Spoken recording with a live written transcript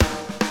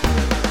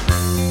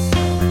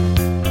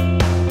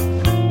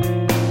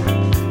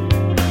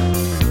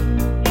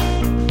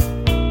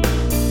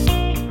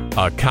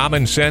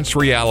common sense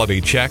reality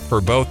check for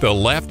both the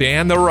left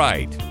and the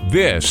right.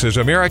 This is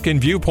American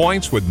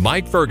Viewpoints with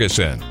Mike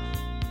Ferguson.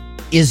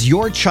 Is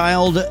your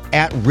child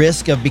at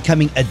risk of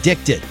becoming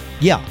addicted?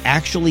 Yeah,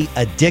 actually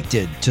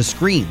addicted to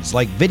screens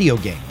like video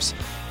games.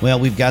 Well,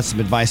 we've got some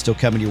advice still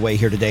coming your way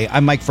here today.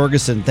 I'm Mike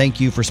Ferguson. Thank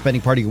you for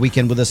spending part of your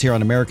weekend with us here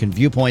on American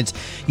Viewpoints.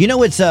 You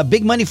know, it's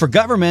big money for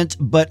government,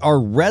 but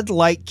are red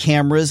light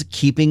cameras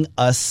keeping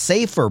us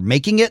safer,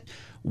 making it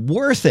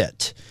worth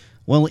it?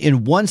 Well,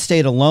 in one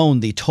state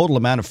alone, the total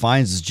amount of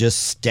fines is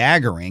just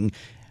staggering.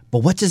 But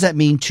what does that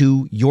mean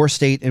to your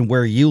state and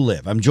where you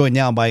live? I'm joined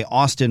now by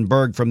Austin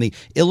Berg from the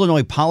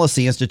Illinois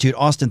Policy Institute.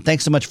 Austin,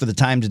 thanks so much for the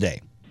time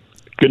today.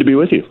 Good to be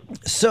with you.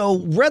 So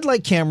red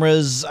light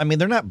cameras, I mean,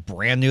 they're not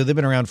brand new. They've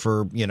been around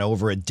for,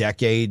 over a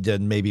decade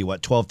and maybe,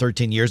 12,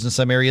 13 years in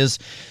some areas.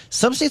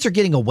 Some states are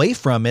getting away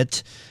from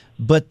it,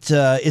 but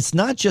it's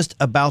not just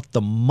about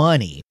the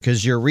money,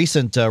 because your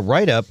recent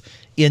write-up,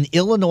 in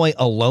Illinois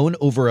alone,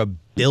 over $1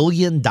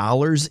 billion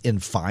in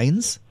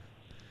fines?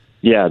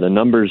 Yeah, the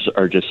numbers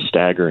are just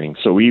staggering.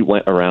 So we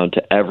went around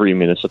to every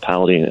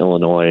municipality in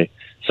Illinois,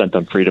 sent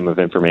them Freedom of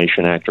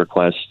Information Act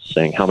requests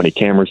saying how many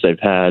cameras they've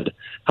had,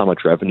 how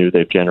much revenue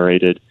they've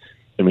generated,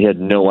 and we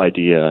had no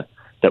idea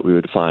that we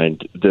would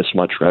find this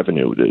much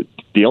revenue.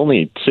 The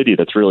only city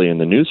that's really in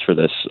the news for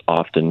this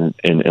often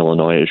in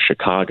Illinois is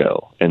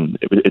Chicago, and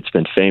it's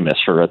been famous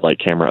for red light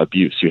camera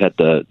abuse. You had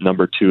the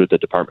number 2 at the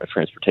Department of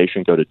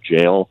Transportation go to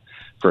jail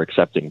for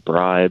accepting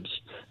bribes.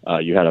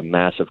 You had a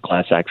massive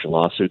class action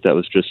lawsuit that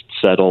was just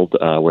settled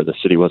where the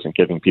city wasn't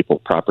giving people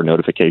proper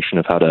notification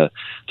of how to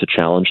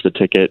challenge the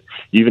ticket.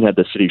 You even had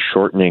the city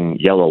shortening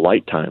yellow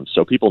light times.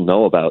 So people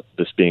know about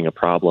this being a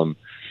problem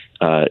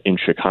in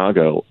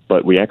Chicago,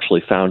 but we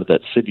actually found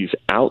that cities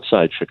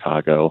outside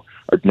Chicago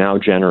are now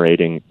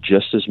generating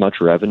just as much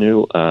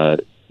revenue,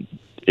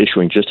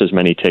 issuing just as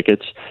many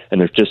tickets,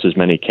 and there's just as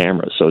many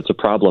cameras. So it's a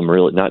problem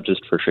really not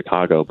just for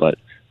Chicago, but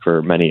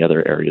for many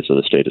other areas of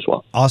the state as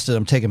well. Austin,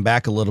 I'm taken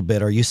back a little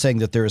bit. Are you saying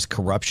that there is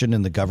corruption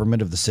in the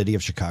government of the city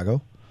of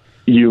Chicago?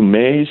 You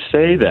may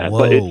say that, Whoa.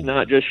 but it's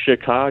not just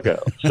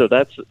Chicago. So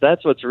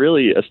that's what's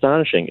really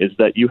astonishing is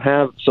that you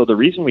have, so the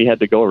reason we had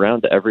to go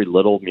around to every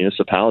little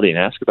municipality and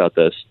ask about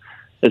this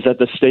is that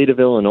the state of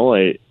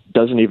Illinois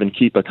doesn't even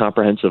keep a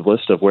comprehensive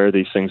list of where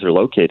these things are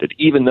located,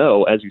 even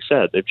though, as you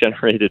said, they've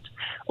generated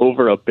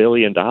over $1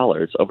 billion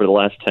over the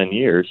last 10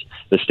 years.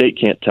 The state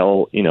can't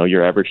tell,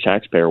 your average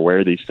taxpayer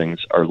where these things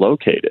are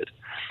located.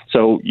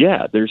 So,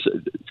 yeah,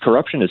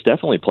 corruption is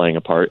definitely playing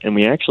a part, and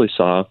we actually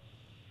saw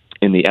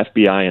in the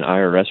FBI and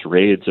IRS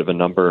raids of a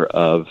number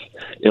of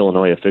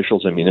Illinois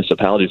officials and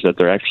municipalities that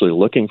they're actually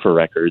looking for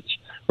records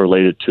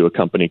related to a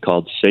company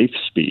called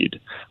SafeSpeed,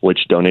 which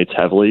donates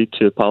heavily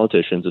to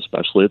politicians,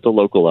 especially at the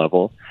local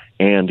level,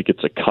 and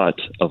gets a cut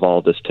of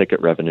all this ticket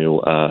revenue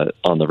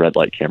on the red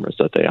light cameras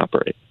that they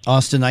operate.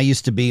 Austin, I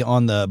used to be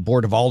on the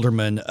board of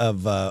aldermen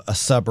of a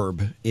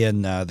suburb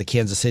in the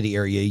Kansas City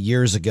area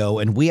years ago,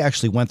 and we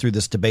actually went through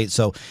this debate.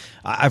 So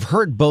I've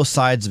heard both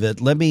sides of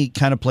it. Let me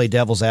kind of play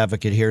devil's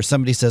advocate here.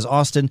 Somebody says,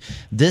 Austin,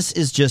 this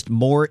is just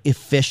more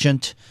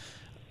efficient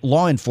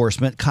law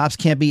enforcement. Cops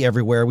can't be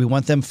everywhere. We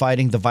want them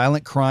fighting the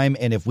violent crime,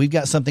 and if we've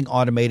got something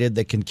automated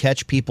that can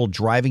catch people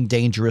driving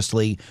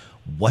dangerously,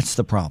 what's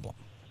the problem?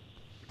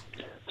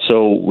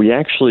 So we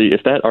actually,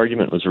 if that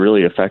argument was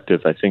really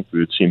effective, I think we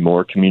would see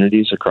more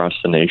communities across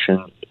the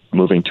nation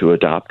moving to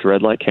adopt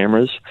red light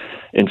cameras.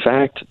 In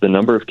fact, the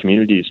number of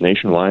communities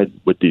nationwide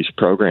with these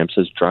programs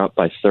has dropped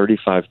by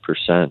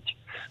 35%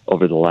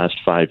 over the last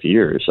 5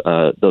 years.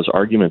 Those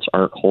arguments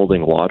aren't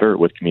holding water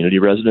with community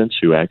residents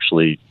who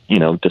actually,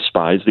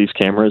 despise these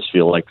cameras,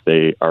 feel like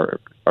they are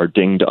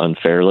dinged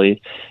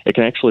unfairly. It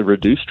can actually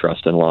reduce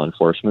trust in law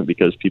enforcement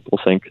because people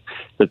think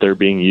that they're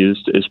being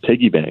used as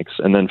piggy banks.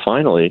 And then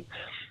finally,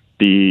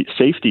 the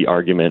safety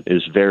argument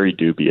is very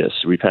dubious.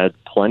 We've had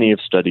plenty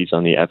of studies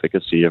on the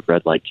efficacy of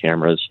red light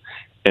cameras,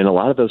 and a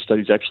lot of those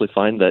studies actually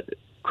find that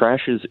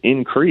crashes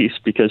increase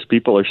because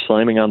people are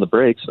slamming on the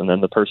brakes and then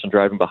the person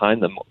driving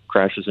behind them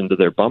crashes into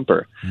their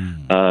bumper.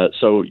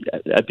 So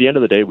at the end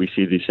of the day, we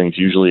see these things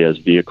usually as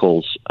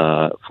vehicles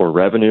for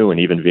revenue and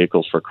even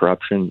vehicles for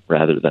corruption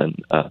rather than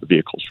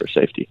vehicles for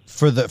safety.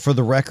 For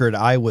the record,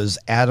 I was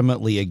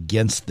adamantly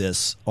against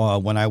this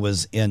when I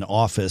was in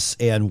office.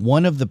 And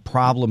one of the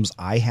problems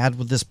I had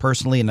with this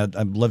personally, and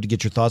I'd love to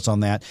get your thoughts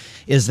on that,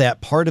 is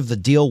that part of the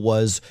deal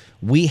was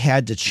we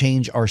had to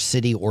change our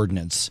city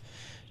ordinance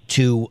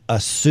to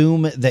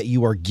assume that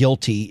you are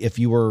guilty if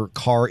your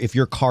car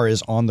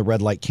is on the red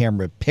light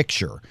camera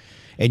picture,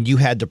 and you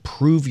had to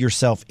prove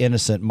yourself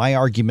innocent. My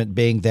argument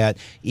being that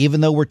even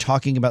though we're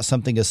talking about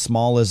something as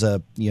small as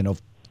a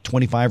 $25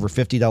 or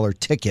 $50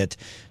 ticket,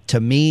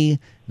 to me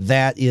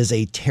that is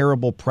a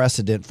terrible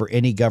precedent for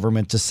any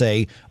government to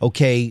say,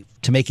 okay,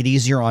 to make it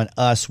easier on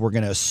us, we're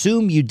going to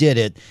assume you did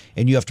it,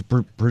 and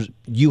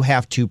you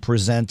have to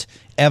present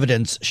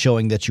evidence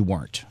showing that you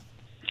weren't.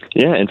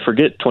 Yeah, and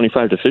forget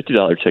 $25 to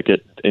 $50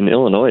 ticket. In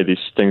Illinois, these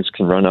things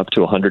can run up to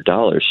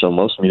 $100. So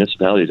most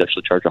municipalities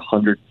actually charge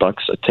 $100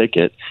 a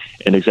ticket.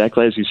 And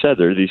exactly as you said,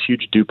 there are these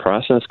huge due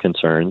process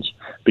concerns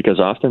because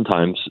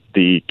oftentimes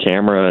the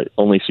camera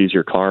only sees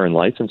your car and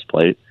license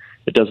plate.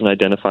 It doesn't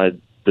identify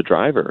the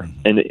driver.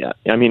 And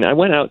I mean, I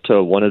went out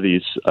to one of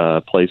these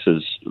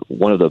places,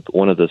 one of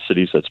the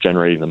cities that's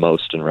generating the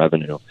most in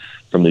revenue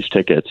from these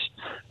tickets.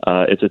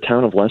 It's a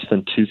town of less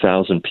than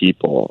 2,000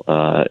 people,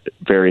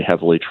 very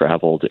heavily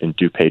traveled in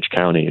DuPage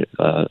County,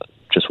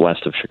 just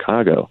west of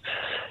Chicago.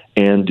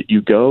 And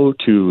you go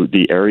to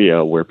the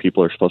area where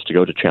people are supposed to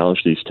go to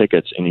challenge these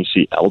tickets, and you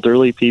see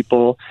elderly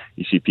people,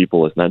 you see people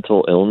with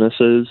mental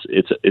illnesses.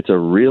 It's a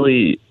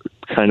really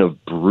kind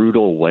of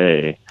brutal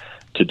way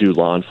to do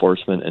law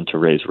enforcement and to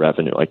raise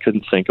revenue. I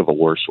couldn't think of a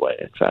worse way,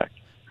 in fact.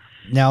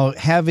 Now,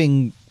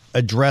 having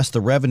addressed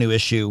the revenue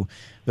issue,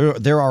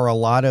 there are a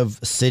lot of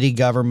city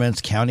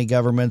governments, county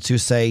governments who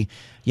say,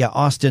 yeah,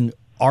 Austin,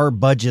 our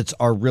budgets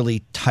are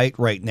really tight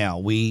right now.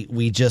 We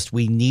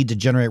need to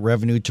generate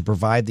revenue to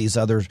provide these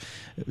other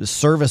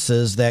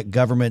services that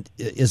government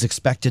is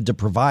expected to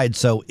provide.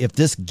 So if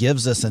this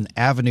gives us an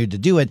avenue to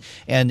do it,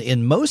 and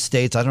in most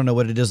states, I don't know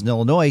what it is in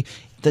Illinois,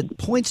 the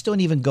points don't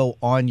even go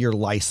on your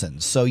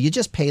license. So you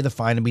just pay the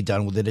fine and be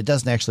done with it. It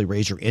doesn't actually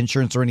raise your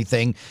insurance or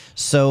anything.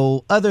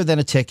 So other than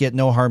a ticket,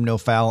 no harm, no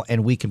foul,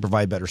 and we can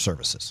provide better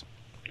services.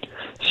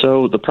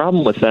 So the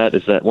problem with that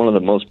is that one of the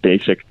most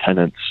basic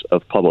tenets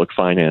of public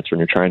finance when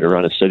you're trying to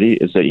run a city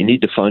is that you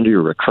need to fund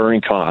your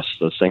recurring costs,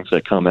 those things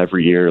that come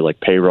every year like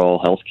payroll,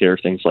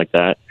 healthcare, things like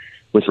that,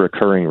 with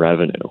recurring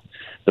revenue.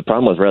 The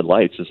problem with red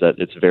lights is that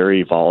it's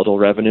very volatile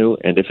revenue,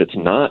 and if it's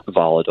not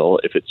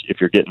volatile,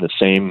 if you're getting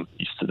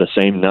the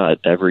same nut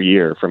every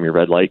year from your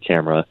red light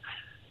camera,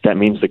 that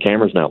means the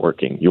camera's not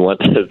working. You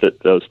want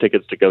those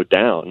tickets to go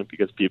down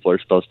because people are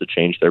supposed to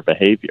change their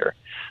behavior.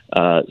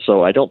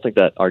 So I don't think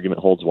that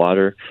argument holds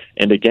water.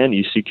 And again,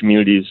 you see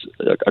communities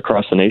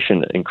across the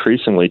nation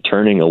increasingly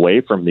turning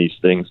away from these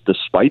things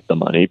despite the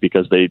money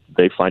because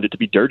they find it to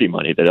be dirty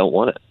money. They don't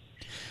want it.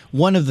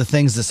 One of the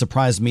things that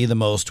surprised me the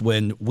most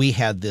when we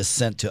had this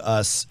sent to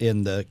us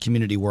in the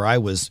community where I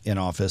was in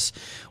office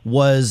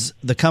was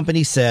the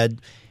company said,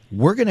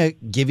 we're going to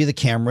give you the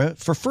camera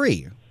for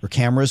free, or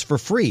cameras for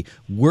free.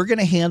 We're going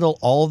to handle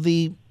all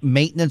the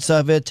maintenance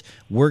of it.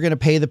 We're going to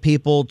pay the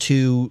people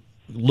to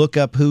look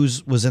up who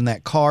was in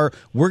that car.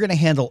 We're going to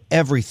handle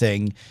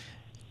everything,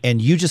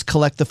 and you just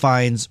collect the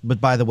fines,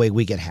 but by the way,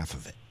 we get half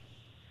of it.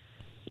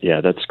 Yeah,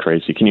 that's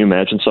crazy. Can you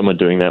imagine someone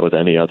doing that with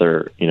any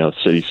other,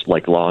 cities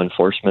like law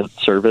enforcement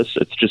service?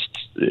 It's just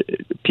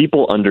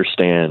people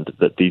understand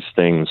that these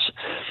things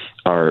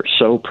are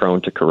so prone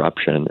to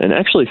corruption. And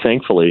actually,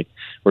 thankfully,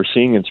 we're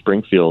seeing in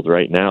Springfield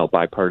right now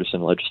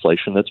bipartisan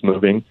legislation that's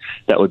moving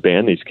that would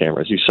ban these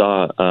cameras. You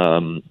saw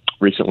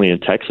recently in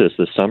Texas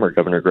this summer,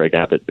 Governor Greg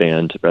Abbott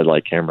banned red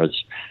light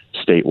cameras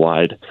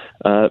statewide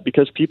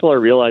because people are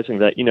realizing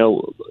that,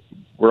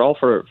 we're all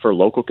for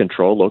local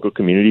control. Local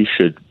communities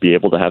should be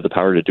able to have the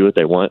power to do what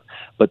they want.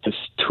 But this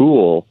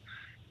tool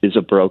is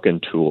a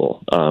broken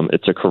tool.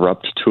 It's a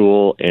corrupt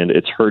tool, and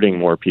it's hurting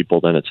more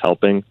people than it's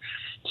helping.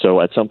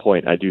 So at some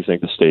point, I do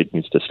think the state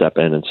needs to step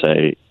in and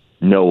say,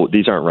 no,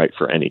 these aren't right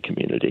for any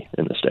community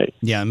in the state.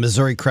 Yeah,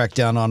 Missouri cracked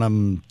down on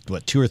them,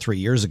 2 or 3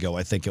 years ago,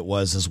 I think it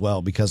was as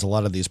well, because a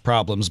lot of these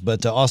problems.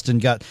 But Austin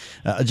got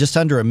just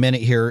under a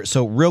minute here.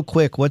 So real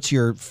quick, what's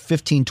your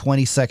 15,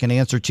 20-second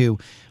answer to,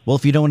 well,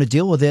 if you don't want to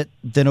deal with it,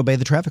 then obey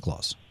the traffic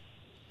laws?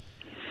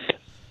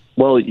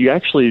 Well,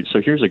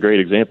 so here's a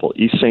great example.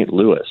 East St.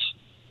 Louis,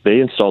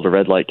 they installed a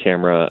red light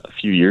camera a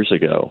few years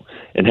ago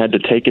and had to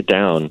take it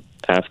down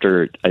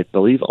after, I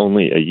believe,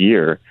 only a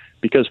year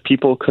because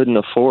people couldn't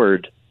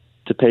afford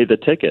to pay the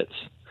tickets.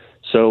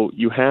 So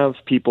you have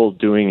people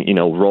doing,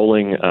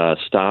 rolling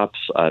stops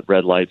at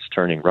red lights,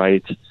 turning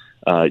right.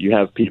 You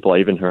have people, I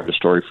even heard a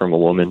story from a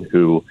woman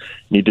who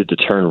needed to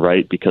turn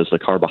right because the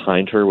car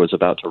behind her was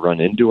about to run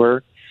into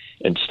her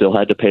and still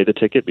had to pay the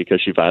ticket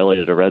because she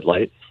violated a red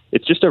light.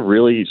 It's just a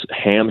really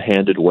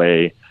ham-handed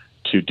way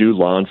to do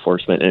law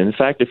enforcement. And in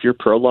fact, if you're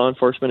pro-law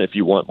enforcement, if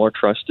you want more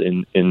trust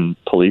in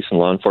police and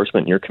law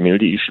enforcement in your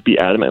community, you should be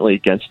adamantly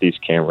against these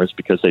cameras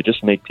because they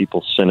just make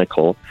people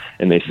cynical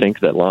and they think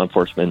that law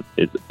enforcement,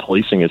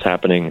 policing is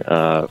happening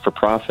for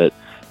profit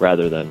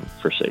rather than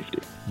for safety.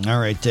 All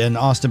right. And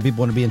Austin, people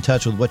want to be in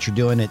touch with what you're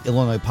doing at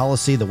Illinois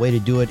Policy. The way to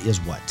do it is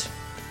what?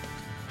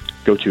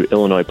 Go to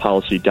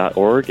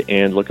illinoispolicy.org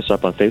and look us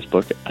up on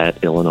Facebook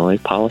at Illinois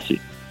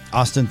Policy.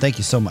 Austin, thank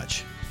you so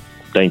much.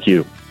 Thank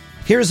you.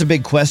 Here's a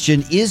big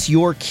question. Is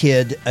your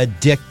kid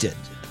addicted?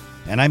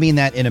 And I mean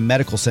that in a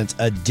medical sense,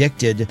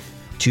 addicted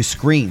to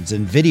screens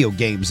and video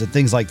games and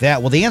things like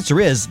that. Well, the answer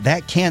is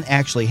that can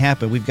actually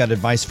happen. We've got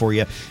advice for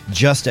you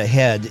just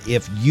ahead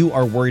if you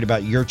are worried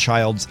about your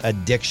child's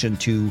addiction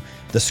to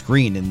the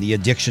screen and the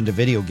addiction to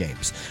video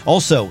games.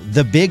 Also,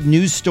 the big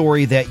news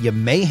story that you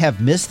may have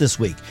missed this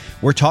week.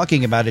 We're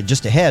talking about it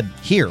just ahead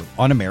here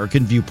on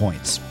American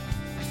Viewpoints.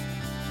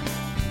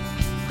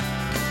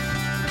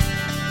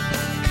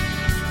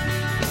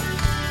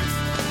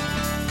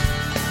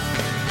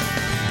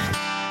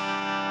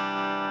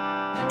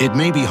 It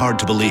may be hard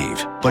to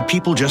believe, but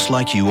people just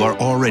like you are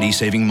already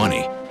saving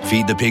money.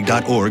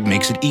 FeedThePig.org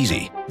makes it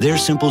easy. Their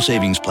simple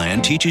savings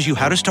plan teaches you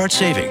how to start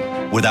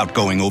saving without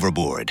going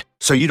overboard.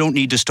 So you don't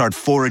need to start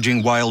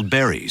foraging wild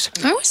berries.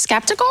 I was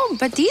skeptical,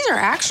 but these are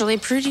actually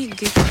pretty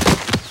good.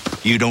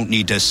 You don't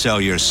need to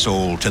sell your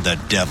soul to the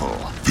devil.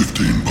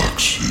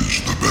 $15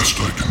 is the best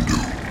I can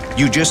do.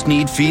 You just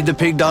need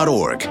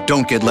FeedThePig.org.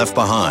 Don't get left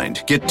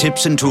behind. Get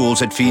tips and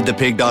tools at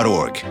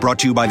FeedThePig.org. Brought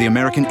to you by the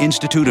American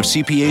Institute of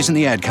CPAs and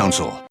the Ad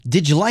Council.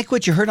 Did you like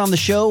what you heard on the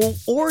show?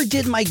 Or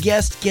did my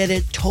guest get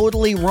it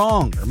totally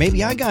wrong? Or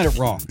maybe I got it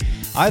wrong.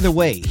 Either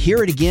way,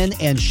 hear it again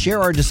and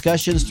share our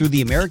discussions through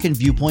the American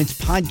Viewpoints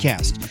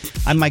podcast.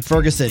 I'm Mike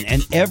Ferguson,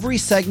 and every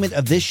segment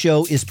of this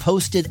show is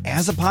posted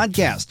as a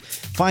podcast.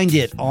 Find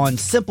it on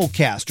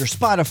Simplecast or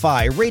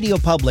Spotify, Radio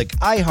Public,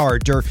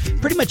 iHeart, or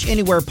pretty much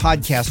anywhere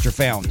podcasts are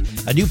found.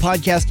 A new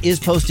podcast is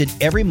posted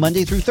every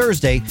Monday through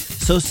Thursday,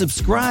 so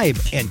subscribe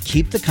and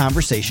keep the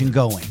conversation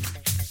going.